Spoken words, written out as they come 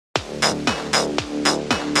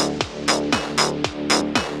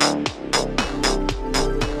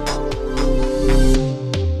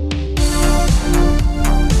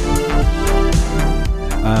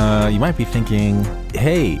might be thinking,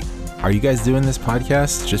 hey, are you guys doing this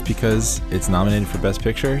podcast just because it's nominated for Best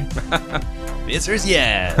Picture? The answer is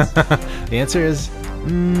yes. The answer is,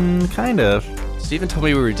 kind of. Steven told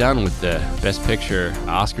me we were done with the Best Picture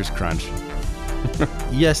Oscars crunch.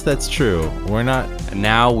 Yes, that's true. We're not... And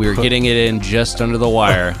now we're getting it in just under the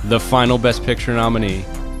wire. The final Best Picture nominee.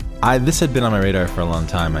 This had been on my radar for a long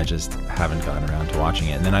time. I just haven't gotten around to watching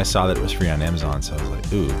it. And then I saw that it was free on Amazon, so I was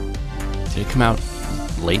like, ooh. Did it come out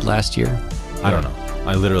late last year? I don't know.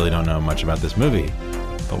 I literally don't know much about this movie.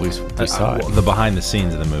 But we saw it. The behind the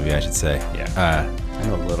scenes of the movie, I should say. Yeah. I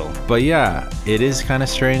know a little. But yeah, it is kind of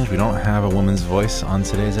strange. We don't have a woman's voice on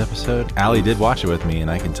today's episode. Allie did watch it with me, and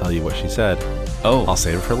I can tell you what she said. Oh. I'll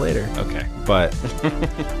save it for later. Okay. But...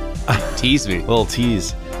 Tease me. Little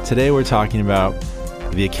tease. Today we're talking about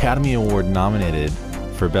the Academy Award nominated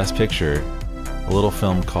for Best Picture, a little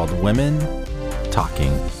film called Women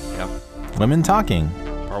Talking. Yep. Women Talking.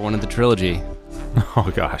 Part 1 of the trilogy. Oh,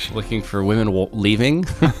 gosh. Looking for women leaving.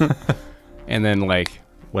 And then, like...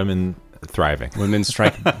 Women thriving. Women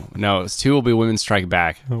strike... No, 2 will be Women Strike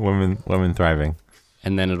Back. Women thriving.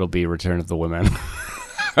 And then it'll be Return of the Women.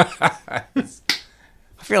 I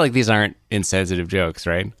feel like these aren't insensitive jokes,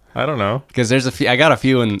 right? I don't know. Because there's a few... I got a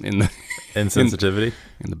few in the... Insensitivity?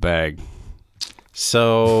 In the bag.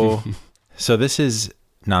 So this is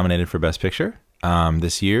nominated for Best Picture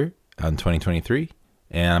this year, in 2023.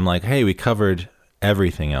 And I'm like, hey, we covered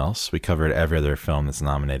everything else. We covered every other film that's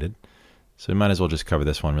nominated. So we might as well just cover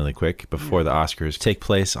this one really quick before the Oscars take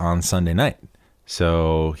place on Sunday night.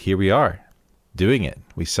 So here we are doing it.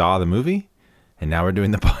 We saw the movie, and now we're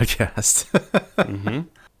doing the podcast. Mm-hmm.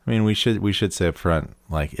 I mean, we should say up front,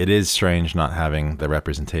 like, it is strange not having the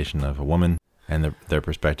representation of a woman and their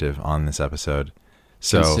perspective on this episode.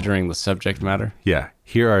 So, considering the subject matter. Yeah.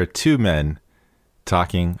 Here are 2 men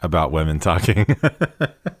talking about women talking.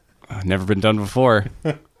 Never been done before.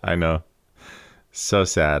 I know. So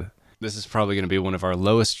sad. This is probably going to be one of our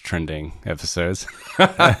lowest trending episodes.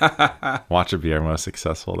 Watch it be our most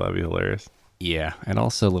successful. That'd be hilarious. Yeah, and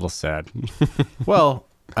also a little sad. Well,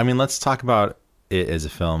 I mean, let's talk about it as a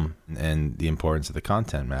film and the importance of the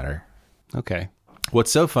content matter. Okay.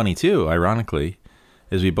 What's so funny too, ironically,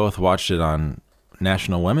 is we both watched it on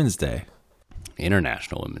National Women's Day.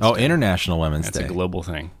 International Women's Day. Oh, International Women's Day. That's a global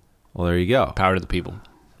thing. Well, there you go. Power to the people.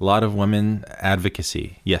 A lot of women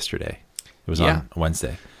advocacy yesterday. It was on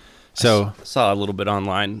Wednesday. So I saw a little bit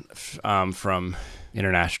online from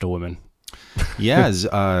international women. Yeah.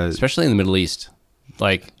 Especially in the Middle East.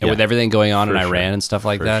 Like, with everything going on in Iran and stuff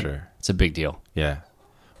like that, it's a big deal. Yeah.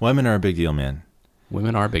 Women are a big deal, man.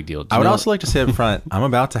 Women are a big deal. I would also like to say up front, I'm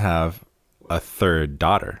about to have a 3rd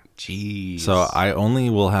daughter. Jeez. So I only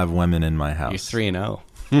will have women in my house. You're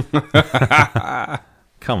 3-0.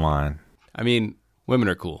 Come on. I mean, women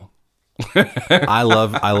are cool. I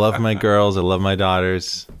love my girls. I love my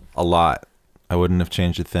daughters a lot. I wouldn't have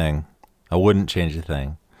changed a thing. I wouldn't change a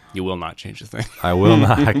thing. You will not change a thing. I will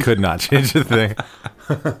not. I could not change a thing.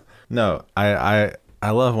 No, I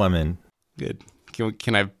love women. Good.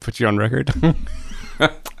 Can I put you on record?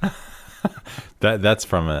 That's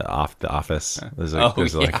from The Office. There's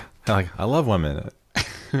like I love women.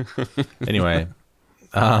 Anyway,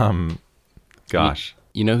 gosh.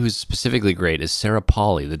 You know who's specifically great is Sarah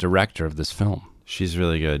Polley, the director of this film. She's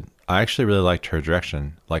really good. I actually really liked her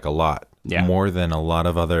direction, like, a lot. Yeah. More than a lot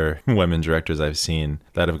of other women directors I've seen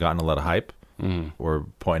that have gotten a lot of hype. We're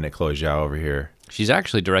pointing at Chloe Zhao over here. She's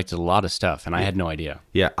actually directed a lot of stuff, and I had no idea.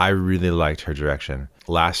 Yeah, I really liked her direction.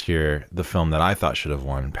 Last year, the film that I thought should have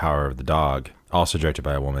won, Power of the Dog, also directed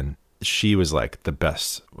by a woman, she was like the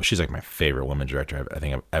best. She's like my favorite woman director I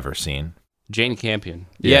think I've ever seen. Jane Campion.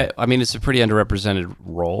 Yeah, I mean, it's a pretty underrepresented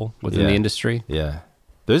role within the industry. Yeah.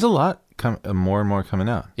 There's a lot, more and more coming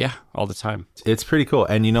out. Yeah, all the time. It's pretty cool.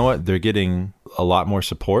 And you know what? They're getting a lot more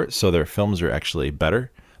support, so their films are actually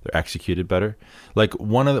better. They're executed better. Like,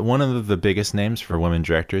 one of the biggest names for women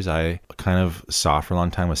directors I kind of saw for a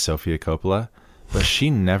long time was Sofia Coppola, but she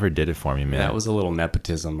never did it for me, man. That was a little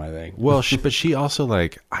nepotism, I think. Well, but she also,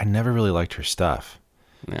 like, I never really liked her stuff.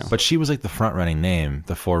 Yeah. But she was like the forerunning name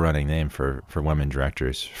for women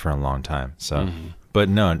directors for a long time. So, but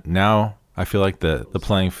no, now I feel like the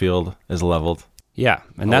playing field is leveled. Yeah,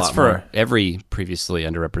 and that's for every previously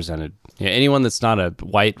underrepresented. Yeah, anyone that's not a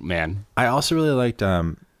white man. I also really liked,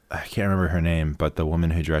 I can't remember her name, but the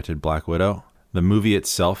woman who directed Black Widow. The movie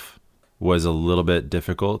itself was a little bit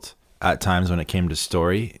difficult at times when it came to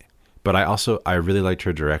story, but I really liked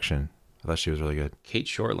her direction. I thought she was really good. Kate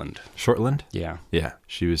Shortland. Shortland? Yeah. Yeah,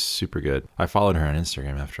 she was super good. I followed her on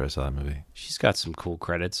Instagram after I saw that movie. She's got some cool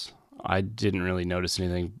credits. I didn't really notice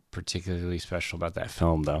anything particularly special about that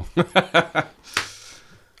film, though.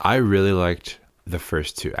 I really liked the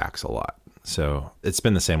first two acts a lot. So it's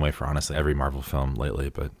been the same way for honestly every Marvel film lately,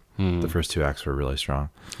 but the first two acts were really strong.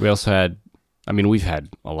 We also had, we've had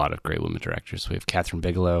a lot of great women directors. We have Catherine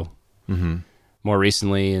Bigelow. Mm-hmm. More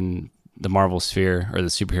recently in the Marvel sphere, or the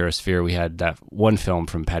superhero sphere, we had that one film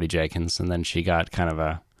from Patty Jenkins, and then she got kind of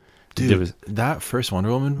a... Dude, that first Wonder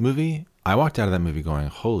Woman movie, I walked out of that movie going,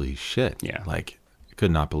 holy shit. Yeah. Like, I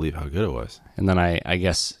could not believe how good it was. And then I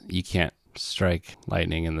guess you can't strike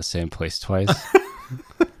lightning in the same place twice.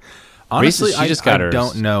 Honestly, I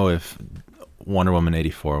don't know if Wonder Woman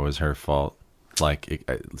 84 was her fault. Like,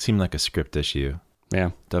 it seemed like a script issue.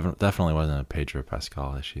 Yeah. Definitely wasn't a Pedro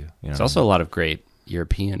Pascal issue. There's also a lot of great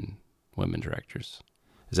European women directors.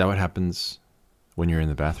 Is that what happens when you're in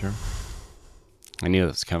the bathroom? I knew it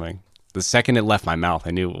was coming. The second it left my mouth,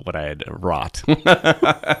 I knew what I had wrought.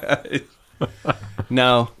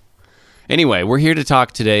 No. Anyway, we're here to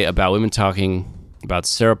talk today about women talking about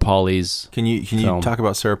Sarah Polley's Can you talk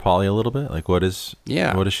about Sarah Polley a little bit? Like, what has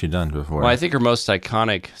she done before? Well, I think her most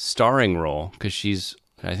iconic starring role, because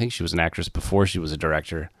I think she was an actress before she was a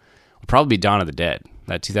director, would probably be Dawn of the Dead.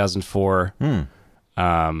 That 2004.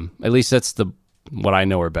 At least that's what I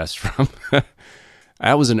know her best from.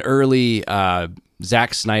 That was an early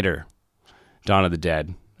Zack Snyder Dawn of the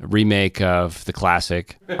Dead, a remake of the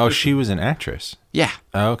classic. Oh, she was an actress? Yeah.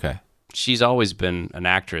 Oh, okay. She's always been an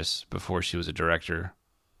actress before she was a director,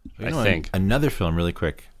 I think. Another film, really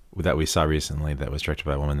quick, that we saw recently that was directed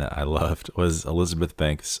by a woman that I loved was Elizabeth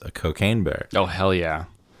Banks' A Cocaine Bear. Oh, hell yeah.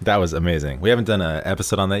 That was amazing. We haven't done an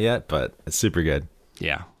episode on that yet, but it's super good.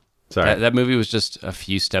 Yeah. Sorry. That movie was just a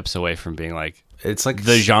few steps away from being it's like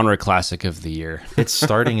the genre classic of the year. It's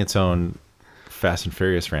starting its own Fast and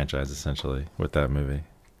Furious franchise, essentially, with that movie.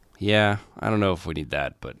 Yeah, I don't know if we need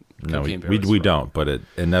that, but no, we don't, but it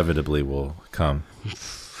inevitably will come.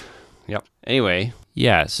 Yep. Anyway,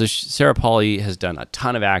 yeah, so Sarah Polley has done a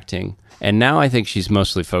ton of acting, and now I think she's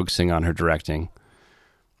mostly focusing on her directing.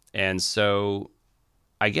 And so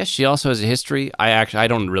I guess she also has a history. I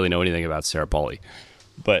don't really know anything about Sarah Polley,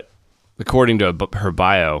 but according to her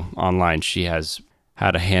bio online, she has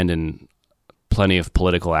had a hand in plenty of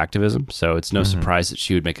political activism, so it's no surprise that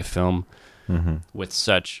she would make a film with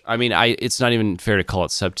such... it's not even fair to call it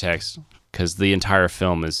subtext, because the entire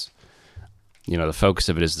film is, the focus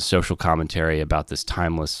of it is the social commentary about this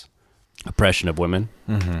timeless oppression of women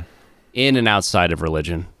in and outside of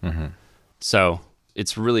religion. So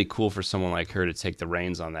it's really cool for someone like her to take the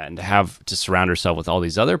reins on that and to surround herself with all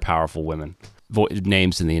these other powerful women,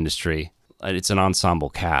 names in the industry. It's an ensemble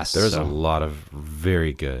cast. There's a lot of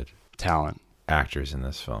very good talent. Actors in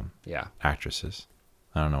this film. Yeah. Actresses.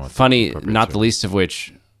 I don't know what. Funny, not the least of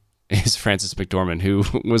which is Frances McDormand, who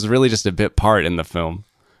was really just a bit part in the film.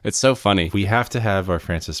 It's so funny. We have to have our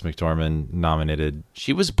Frances McDormand nominated.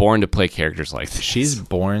 She was born to play characters like this. She's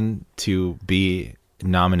born to be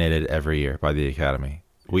nominated every year by the Academy.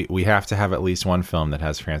 We have to have at least one film that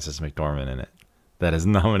has Frances McDormand in it that is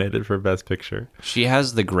nominated for Best Picture. She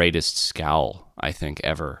has the greatest scowl, I think,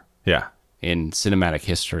 ever. Yeah. In cinematic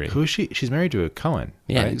history. Who is she? She's married to a Cohen.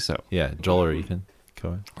 Yeah, right? I think so. Yeah, Joel or Ethan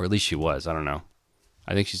Cohen. Or at least she was. I don't know.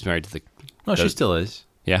 I think she's married to the... No, she still is.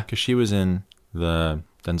 Yeah? Because she was in the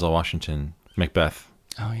Denzel Washington Macbeth.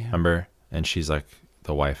 Oh, yeah. Remember? And she's like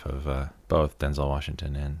the wife of both Denzel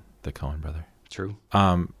Washington and the Cohen brother. True.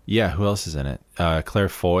 Yeah, who else is in it? Claire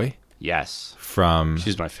Foy. Yes.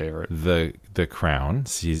 She's my favorite. The Crown,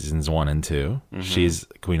 seasons 1 and 2. She's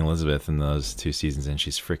Queen Elizabeth in those 2 seasons, and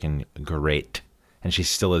she's freaking great. And she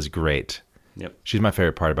still is great. Yep. She's my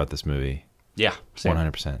favorite part about this movie. Yeah, same.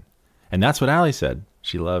 100%. And that's what Allie said.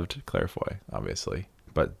 She loved Claire Foy, obviously.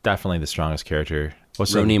 But definitely the strongest character.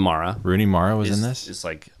 Rooney Mara. Rooney Mara was in this? Is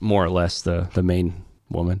like more or less the main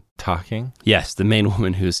woman. Talking? Yes, the main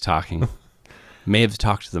woman who's talking. May have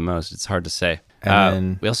talked the most. It's hard to say. And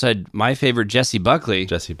then we also had my favorite, Jessie Buckley.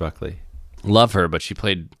 Jessie Buckley. Love her, but she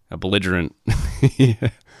played a belligerent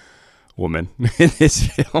woman in this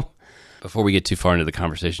film. Before we get too far into the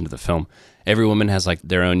conversation of the film, every woman has like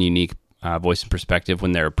their own unique voice and perspective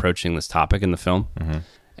when they're approaching this topic in the film.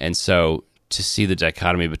 And so to see the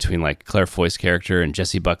dichotomy between like Claire Foy's character and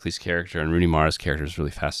Jessie Buckley's character and Rooney Mara's character is really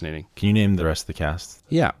fascinating. Can you name the rest of the cast?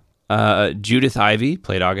 Yeah. Judith Ivey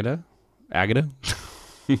played Agatha.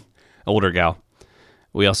 Older gal.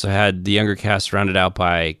 We also had the younger cast rounded out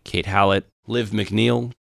by Kate Hallett, Liv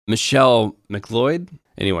McNeil, Michelle McLeod.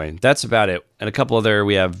 Anyway, that's about it. And a couple other,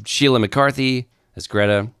 we have Sheila McCarthy as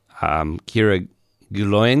Greta, Kira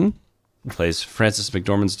Guloin plays Frances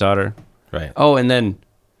McDormand's daughter. Right. Oh, and then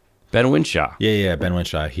Ben Winshaw. Yeah, Ben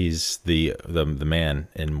Winshaw. He's the man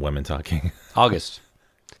in Women Talking. August.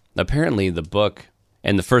 Apparently, the book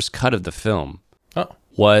and the first cut of the film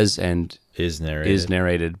was and is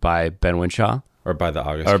narrated by Ben Winshaw. Or by the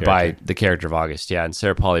August character. By the character of August, yeah. And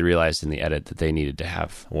Sarah Polley realized in the edit that they needed to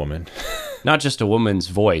have a woman. Not just a woman's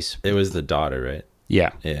voice. It was the daughter, right? Yeah.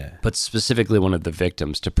 Yeah. But specifically one of the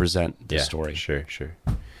victims to present the story. Sure.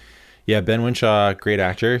 Yeah, Ben Winshaw, great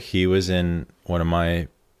actor. He was in one of my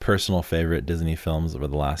personal favorite Disney films over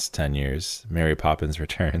the last 10 years, Mary Poppins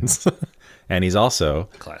Returns. And he's also...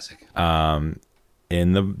 Classic.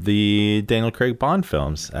 In the Daniel Craig Bond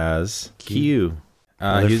films as Q.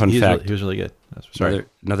 Another fun fact. He was really good.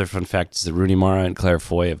 Another fun fact is that Rooney Mara and Claire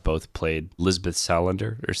Foy have both played Lisbeth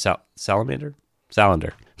Salander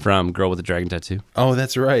from Girl with the Dragon Tattoo. Oh,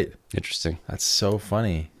 that's right. Interesting. That's so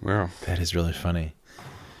funny. Wow. That is really funny.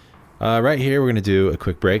 Right here, we're going to do a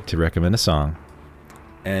quick break to recommend a song.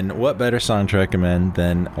 And what better song to recommend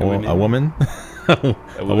than a woman? a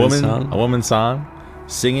woman's song,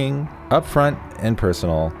 singing up front and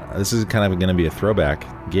personal. This is kind of going to be a throwback.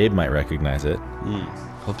 Gabe might recognize it.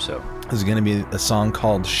 Hope so. This is going to be a song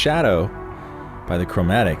called Shadow by the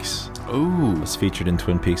Chromatics. Ooh. It was featured in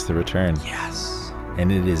Twin Peaks The Return. Yes.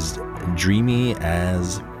 And it is dreamy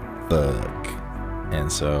as fuck.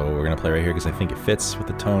 And so we're going to play right here because I think it fits with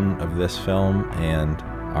the tone of this film and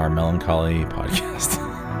our melancholy podcast.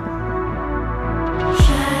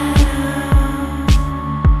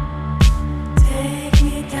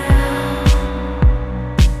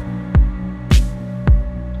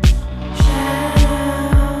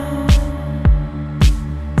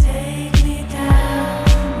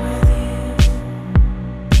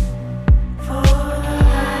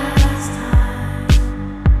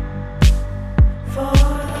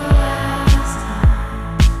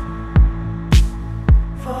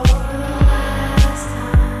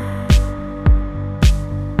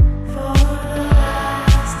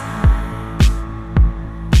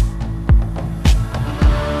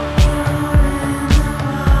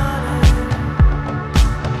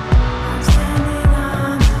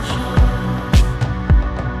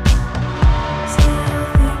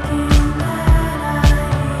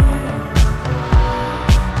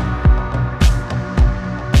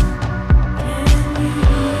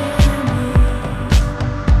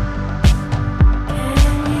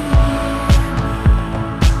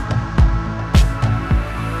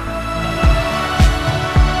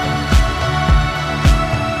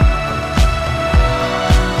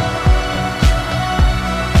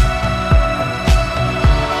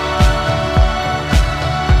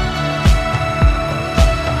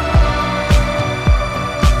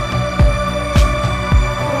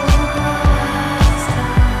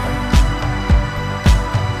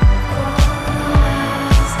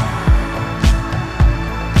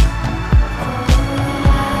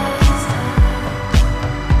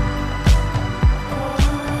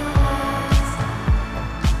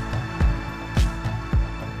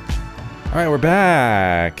 All right, we're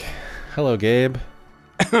back. Hello, Gabe.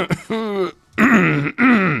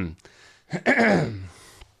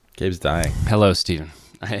 Gabe's dying. Hello, Stephen.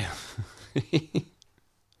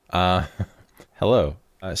 Hello.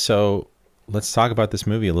 So let's talk about this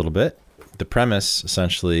movie a little bit. The premise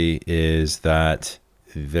essentially is that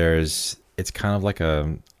it's kind of like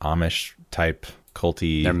a Amish type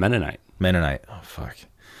culty. They're Mennonite. Oh, fuck.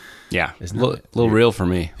 Yeah. It's a little real for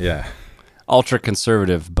me. Yeah. Ultra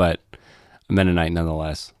conservative, but Mennonite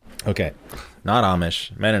nonetheless. Okay. Not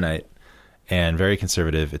Amish, Mennonite, and very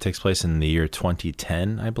conservative. It takes place in the year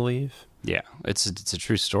 2010, I believe. Yeah. It's a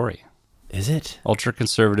true story. Is it? Ultra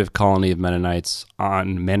conservative colony of Mennonites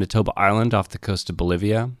on Manitoba Island off the coast of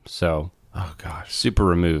Bolivia. So, oh gosh, super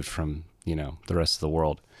removed from, the rest of the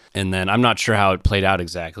world. And then I'm not sure how it played out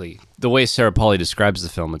exactly. The way Sarah Polley describes the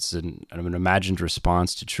film, it's an imagined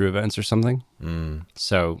response to true events or something.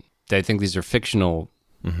 So I think these are fictional,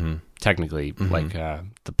 technically, like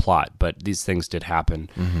the plot, but these things did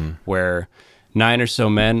happen where 9 or so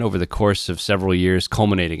men over the course of several years,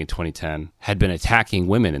 culminating in 2010, had been attacking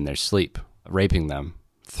women in their sleep, raping them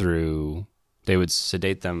they would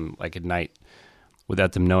sedate them like at night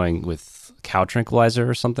without them knowing with cow tranquilizer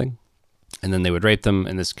or something. And then they would rape them,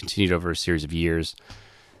 and this continued over a series of years.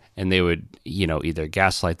 And they would, either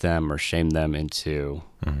gaslight them or shame them into,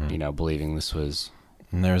 believing this was...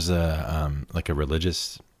 And there's a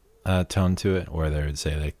religious tone to it, where they would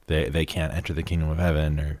say they can't enter the kingdom of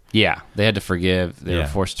heaven, or... Yeah, they had to forgive. They were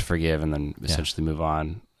forced to forgive and then essentially move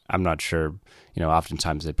on. I'm not sure.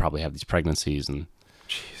 Oftentimes they probably have these pregnancies.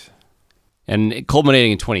 Jeez. And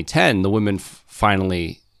culminating in 2010, the women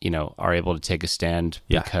finally... are able to take a stand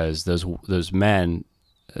because those men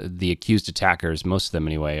the accused attackers, most of them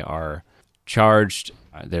anyway, are charged.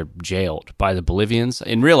 They're jailed by the Bolivians.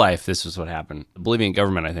 In real life, this is what happened. The Bolivian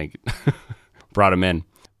government, I think, brought them in.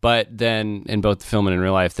 But then in both the film and in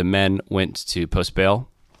real life, the men went to post bail.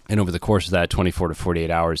 And over the course of that 24 to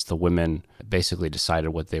 48 hours, the women basically decided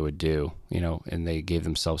what they would do, and they gave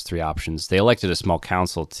themselves 3 options. They elected a small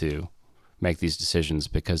council to make these decisions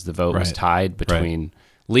because the vote was tied between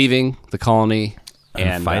leaving the colony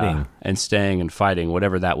and fighting and staying and fighting,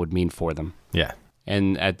 whatever that would mean for them. Yeah.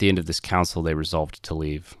 And at the end of this council, they resolved to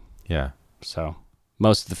leave. Yeah. So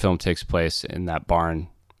most of the film takes place in that barn,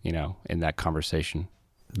 in that conversation.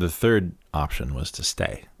 The third option was to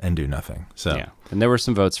stay and do nothing. So yeah, and there were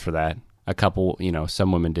some votes for that. A couple,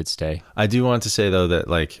 some women did stay. I do want to say though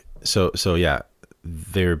that so yeah,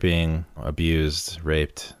 they're being abused,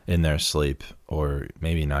 raped in their sleep, or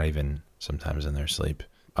maybe not even sometimes in their sleep.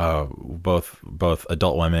 Both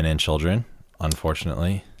adult women and children,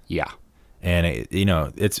 unfortunately. Yeah. And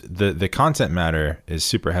it's the content matter is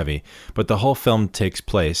super heavy, but the whole film takes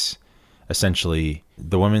place essentially.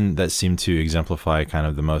 The women that seem to exemplify kind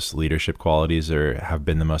of the most leadership qualities or have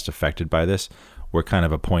been the most affected by this were kind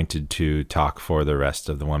of appointed to talk for the rest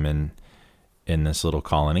of the women in this little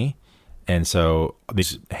colony. And so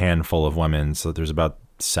this handful of women, so there's about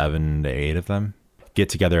 7 to 8 of them, get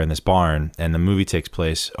together in this barn, and the movie takes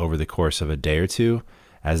place over the course of a day or two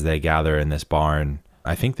as they gather in this barn.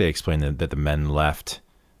 I think they explained that the men left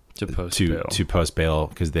to post bail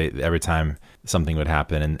because every time something would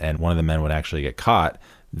happen and one of the men would actually get caught,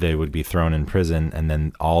 they would be thrown in prison, and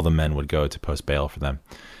then all the men would go to post bail for them.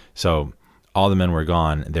 So all the men were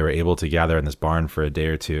gone. They were able to gather in this barn for a day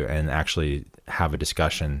or two and actually have a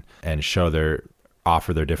discussion and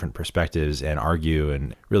offer their different perspectives and argue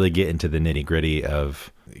and really get into the nitty gritty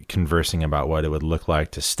of conversing about what it would look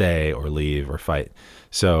like to stay or leave or fight.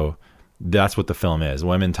 So that's what the film is.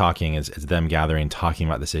 Women talking is them gathering, talking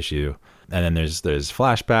about this issue. And then there's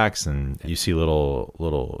flashbacks, and you see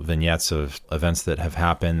little vignettes of events that have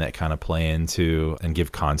happened that kind of play into and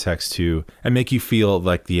give context to and make you feel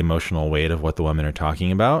like the emotional weight of what the women are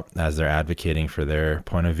talking about as they're advocating for their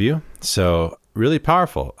point of view. So really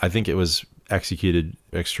powerful. I think it was executed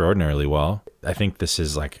extraordinarily well. I think this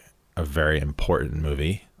is like a very important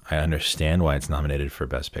movie. I understand why it's nominated for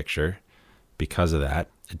Best Picture because of that.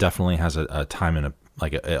 It definitely has a time and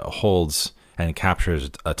it holds and captures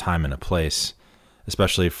a time and a place,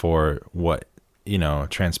 especially for what,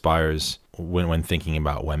 transpires when thinking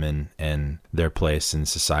about women and their place in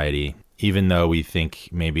society. Even though we think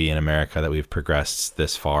maybe in America that we've progressed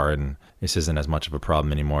this far and this isn't as much of a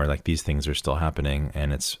problem anymore, like these things are still happening,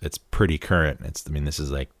 and it's pretty current. This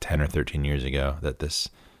is like 10 or 13 years ago that this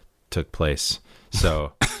took place.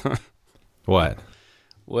 So what?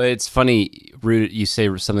 Well, it's funny, you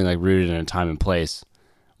say something like rooted in a time and place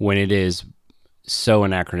when it is so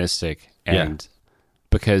anachronistic, and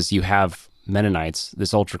because you have Mennonites,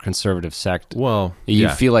 this ultra-conservative sect. Well, you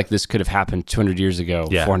feel like this could have happened 200 years ago,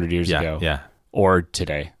 400 years ago, or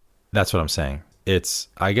today. That's what I'm saying.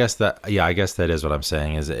 I guess that is what I'm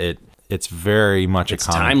saying. Is it's very much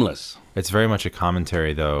timeless. It's very much a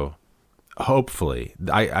commentary, though. Hopefully,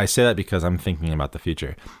 I say that because I'm thinking about the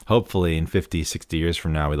future. Hopefully, in 50, 60 years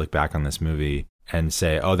from now, we look back on this movie and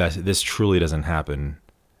say, "Oh, this truly doesn't happen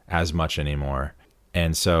as much anymore."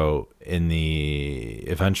 And so, in the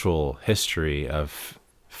eventual history of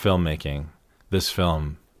filmmaking, this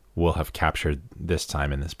film will have captured this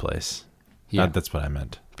time in this place. Yeah, that's what I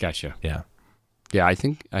meant. Gotcha. Yeah. Yeah, I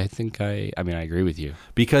think I agree with you.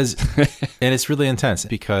 Because, and it's really intense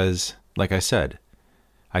because, like I said,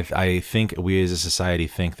 I think we as a society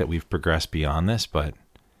think that we've progressed beyond this, but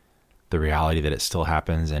the reality that it still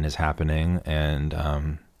happens and is happening,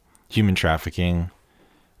 and human trafficking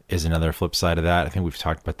is another flip side of that. I think we've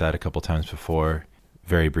talked about that a couple times before,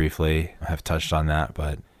 very briefly. I have touched on that,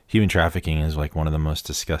 but human trafficking is like one of the most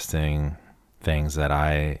disgusting things that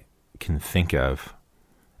I can think of,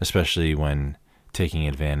 especially when taking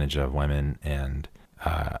advantage of women and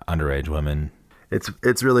underage women.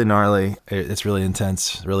 It's really gnarly. It's really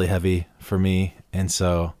intense, really heavy for me. And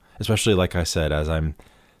so, especially like I said, as I'm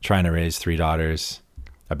trying to raise 3 daughters,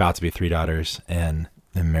 about to be 3 daughters, and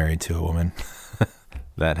am married to a woman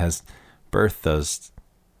that has birthed those,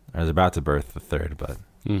 or is about to birth the third, but,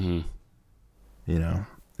 and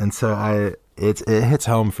so it hits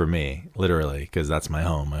home for me, literally, because that's my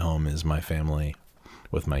home. My home is my family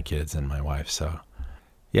with my kids and my wife. So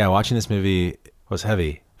yeah, watching this movie was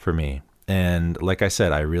heavy for me. And like I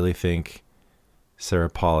said, I really think Sarah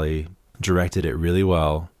Polley directed it really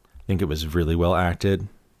well. I think it was really well acted.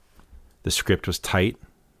 The script was tight,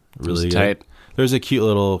 really tight. There's a cute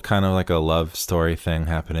little kind of like a love story thing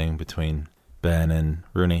happening between Ben and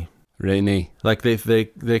Rooney. Like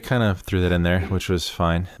they kind of threw that in there, which was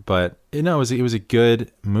fine. But it was a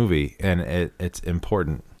good movie, and it's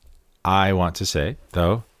important. I want to say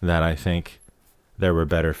though that I think there were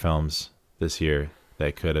better films this year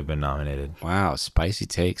that could have been nominated. Wow, spicy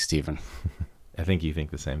take, Stephen. I think you think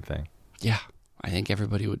the same thing. Yeah, I think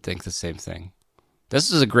everybody would think the same thing. This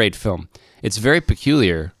is a great film. It's very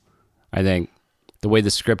peculiar, I think, the way the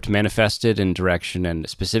script manifested in direction and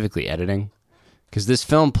specifically editing. Because this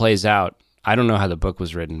film plays out, I don't know how the book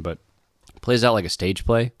was written, but plays out like a stage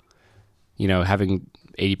play. You know, having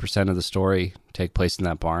 80% of the story take place in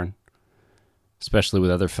that barn. Especially with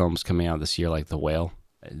other films coming out this year like The Whale.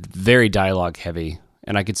 Very dialogue heavy.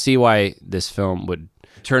 And I could see why this film would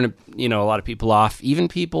turn, a lot of people off. Even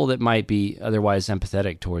people that might be otherwise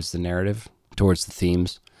empathetic towards the narrative, towards the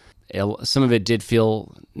themes. Some of it did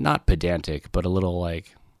feel not pedantic, but a little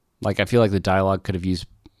like I feel like the dialogue could have used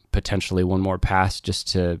potentially one more pass just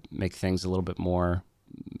to make things a little bit more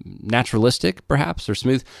naturalistic, perhaps, or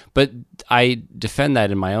smooth. But I defend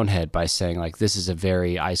that in my own head by saying, like, this is a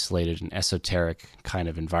very isolated and esoteric kind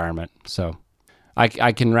of environment. So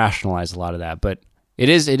I can rationalize a lot of that. But it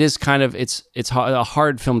is kind of, it's a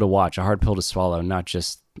hard film to watch, a hard pill to swallow, not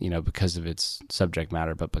just, because of its subject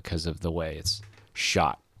matter, but because of the way it's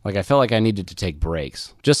shot. Like, I felt like I needed to take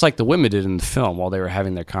breaks, just like the women did in the film while they were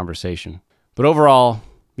having their conversation. But overall,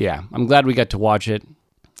 yeah, I'm glad we got to watch it.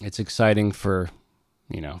 It's exciting for,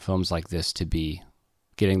 films like this to be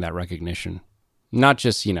getting that recognition. Not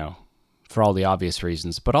just, for all the obvious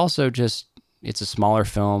reasons, but also just it's a smaller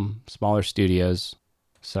film, smaller studios.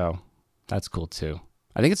 So that's cool too.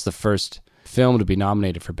 I think it's the first film to be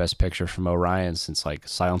nominated for Best Picture from Orion since like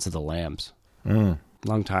Silence of the Lambs.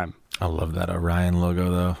 Long time. I love that Orion logo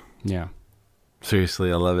though. Yeah.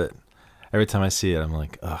 Seriously, I love it. Every time I see it, I'm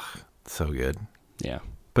like, ugh, so good. Yeah.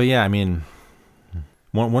 But yeah, I mean,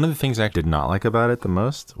 one of the things I did not like about it the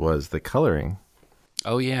most was the coloring.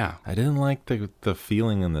 Oh, yeah. I didn't like the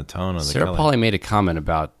feeling and the tone of the Sarah color. Polley made a comment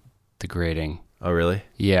about the grading. Oh, really?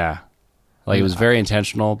 Yeah. Like, it was very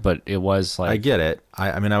intentional, but it was like... I get it.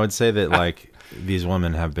 I mean, I would say that, like, these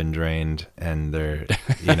women have been drained, and they're,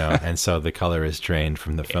 and so the color is drained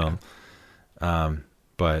from the film.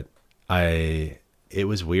 But it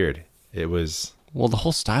was weird. It was... Well, the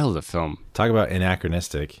whole style of the film. Talk about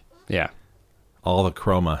anachronistic. Yeah. All the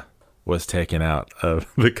chroma was taken out of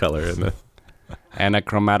the color in the...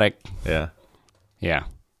 Anachromatic. Yeah. Yeah.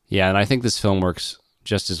 Yeah, and I think this film works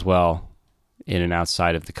just as well in and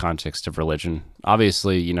outside of the context of religion.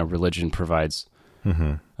 Obviously, religion provides,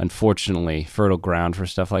 unfortunately, fertile ground for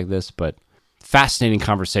stuff like this, but fascinating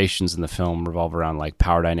conversations in the film revolve around like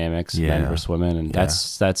power dynamics, men versus women, and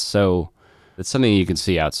that's something you can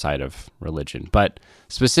see outside of religion. But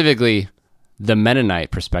specifically, the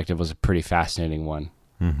Mennonite perspective was a pretty fascinating one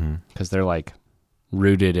because they're like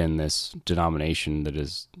rooted in this denomination that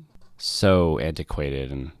is so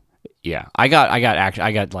antiquated, and yeah, I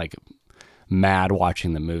got like mad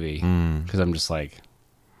watching the movie because I'm just like,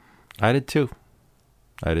 I did too.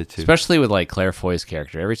 Especially with like Claire Foy's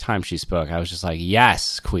character. Every time she spoke, I was just like,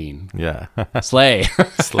 yes, queen. Yeah. Slay.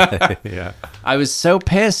 Slay. Yeah. I was so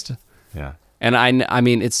pissed. Yeah. And I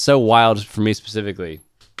mean, it's so wild for me specifically.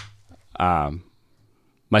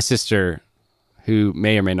 My sister, who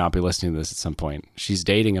may or may not be listening to this at some point, she's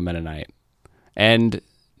dating a Mennonite, and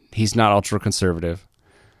he's not ultra conservative,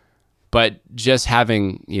 but just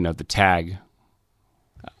having, the tag,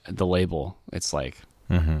 the label, it's like,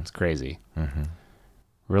 it's crazy.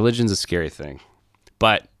 Religion's a scary thing,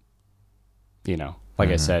 but like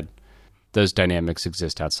I said, those dynamics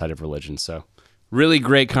exist outside of religion. So really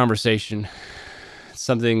great conversation.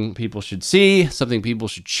 Something people should see, something people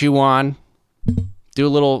should chew on. Do a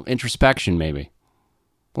little introspection, maybe.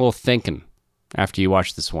 A little thinking after you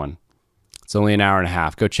watch this one. It's only an hour and a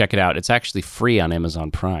half. Go check it out. It's actually free on Amazon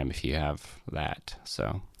Prime if you have that.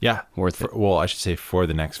 So yeah, worth it. Well, I should say for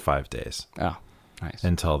the next 5 days. Oh, nice.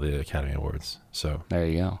 Until the Academy Awards. So there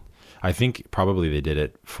you go. I think probably they did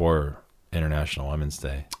it for International Women's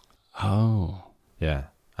Day. Oh. Yeah.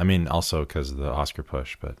 I mean, also because of the Oscar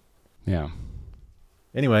push, but... Yeah.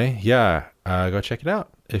 Anyway, yeah, go check it out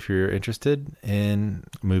if you're interested in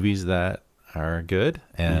movies that are good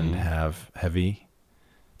and have heavy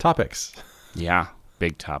topics. Yeah,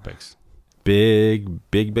 big topics. Big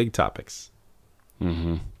topics.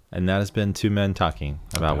 Mm-hmm. And that has been two men talking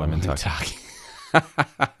about women talking.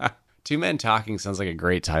 Two Men Talking sounds like a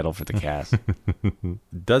great title for the cast.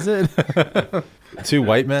 Does it? Two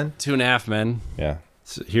white men? 2.5 Men. Yeah.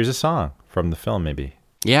 So here's a song from the film, maybe.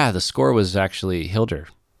 Yeah, the score was actually Hilder.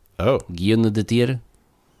 Oh, Guillaume de Tir.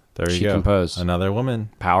 there you She go. composed. Another woman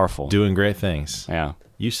Powerful. doing great things. Yeah,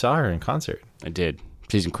 You saw her in concert. I did.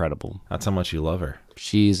 She's incredible. That's how much you love her.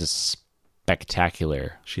 She's a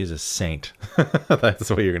spectacular. She's a saint. That's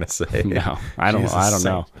what you're going to say. No, I don't. She's a I don't saint.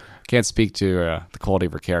 know. Can't speak to the quality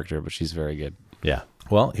of her character, but she's very good. Yeah.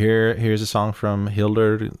 Well, here's a song from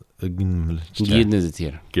Hildur Guillaume de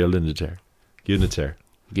Tir. Gildenter.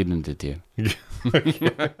 Guillaume de Tir.